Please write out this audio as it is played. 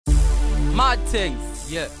Mad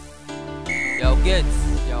things, yeah. Yo, Gits,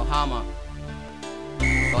 yo, Hammer,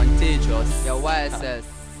 Kontagous, yo, YSS,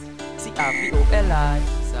 CRVOLI,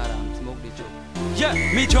 Saddam, smoke the joke. Yeah,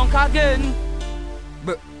 me drunk again.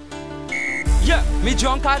 Bro. Yeah, me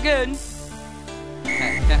drunk again.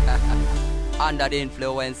 Under the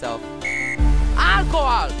influence of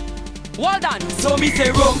alcohol. Well done. So me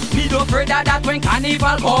say rum, me don't afraid of that when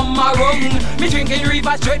carnival come around. Me drinking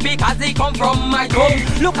river straight because they come from my tongue.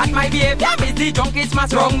 Look at my behavior, me the drunk is my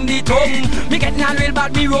strong the tongue. Me getting on real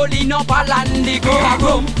bad, me rolling up a land the go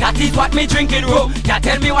rum. That is what me drinking rum. Yeah,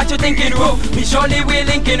 tell me what you thinking rum. Me surely we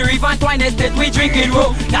linking river and twine estate we drinking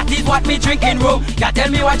rum. That is what me drinking rum. Yeah,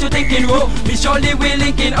 tell me what you thinking rum. Me surely we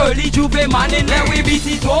linking early Juve morning. Let we beat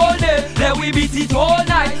it all day, let we beat it all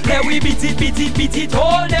night. Let we beat it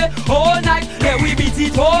all day. All night, let we beat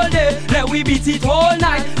it all day. Let we beat it all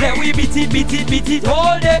night. Let we beat it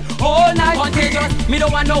all day, all night. Kontagous, me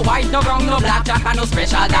don't want no white, no brown, no black jack and no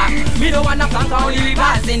special dark. Me don't want no flank only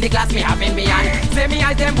reverse in the class me having behind. Say me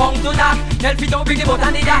eyes them bong to dark. Tell me don't bring the boat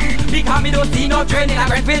and the dark. Because me don't see no train in a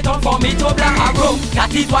grand filter for me to black a rum.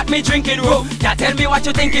 That is what me drinking rum. Yeah, tell me what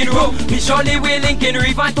you thinking rum. Me surely we linking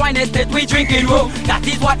river and twine estate we drinking rum. That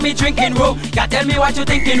is what me drinking rum. Yeah, tell me what you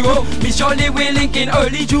thinking rum. Me surely we linking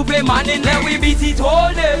early Juve morning. Let we beat it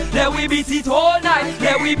all day, let we beat it all night.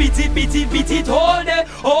 Let we beat it all day,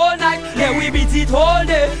 all night. Let we beat it all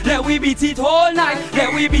day, let we beat it all night.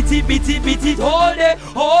 Let we beat it all day,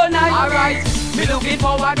 all night. Alright, me looking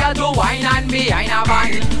for a girl to wine and behind a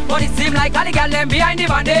van. But it seems like all the girls them behind the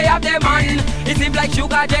van they have them man. It seems like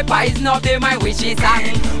sugar they poison up they my wishes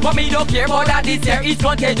song. But me don't care about that, this year it's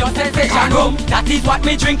contagious sensation rum. That is what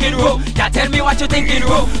me drinking rum. Yeah, tell me what you thinking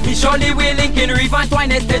rum. Me surely we linking river and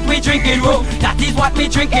twine estate we drinking rum. That is what me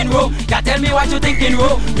drinking rum. Yeah, tell me what you thinking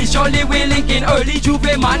rum. Me surely we linking early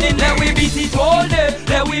Juve morning. Let we beat it all day,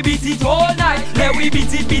 let we beat it all night. Let we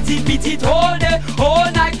beat it all day,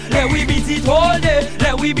 all night. Let we beat it all day,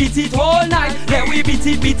 let we beat it all night. Let we beat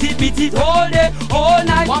it all day, all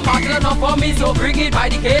night. One bottle enough for me, so bring it by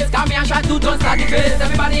the case. Come here and shot 2 tons at the face.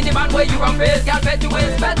 Everybody in the band where you run face. Girl bet you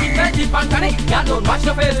waist, bet it, pan panic. Girl don't watch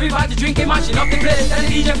the face, revive the drinking machine up the place. Tell the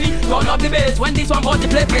DJ feet, turn up the bass. When this one bought the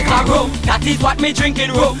play a rum. That is what me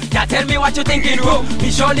drinking rum. Yeah, tell me what you thinking rum.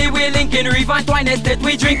 Me surely we linking river and twine estate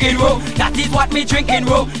we drinking rum. That is what me drinking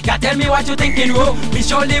rum. Yeah, tell me what you thinking rum. Me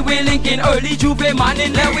surely we linking early Juve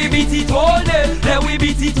morning. Let we beat it all day, let we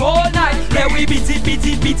beat it all night. Let we beat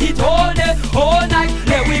it all day, all night.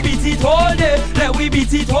 Let we beat it all day, let we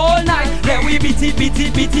beat it all night. Let we beat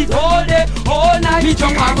it all day, all night. Me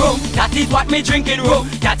drunk a rum. That is what me drinking rum.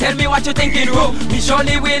 Yeah, tell me what you thinking rum. Me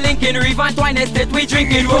surely we linking river and twine estate we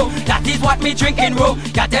drinking rum. That is what me drinking rum.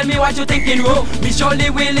 Yeah, tell me what you thinking rum. Me surely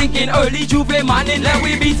we linking early Juve morning. Let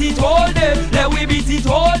we beat it all day, let we beat it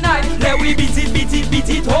all night. Let we beat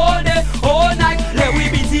it all day, all night. Let we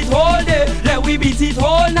beat it all day, let we beat it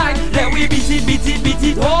all night. Let we beat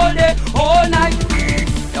it all day, all night.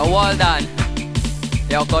 Yo, well done.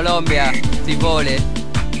 Yo, Colombia, Tivoli,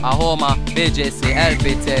 Ahoma, BJC,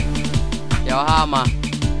 LPT. Yo, Hammer.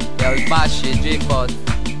 Yo, Bashi, G-Code.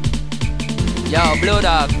 Yo, Blue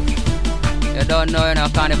Dog. You don't know, you know,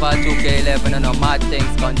 Carnival 2K11, you know, mad things,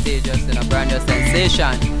 Kontagous, you know, brand new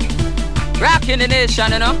sensation. Rocking the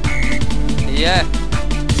nation, you know. Yeah.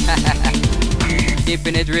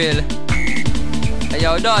 Keeping it real. Hey,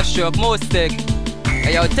 yo, Dust Stroke, Moostic.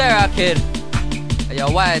 Hey, yo, Terra Kid. Hey, yo,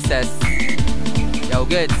 YSS. Yo,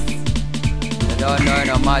 Gits. You don't know, you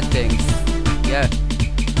know, mad things. Yeah.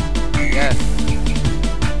 Yeah.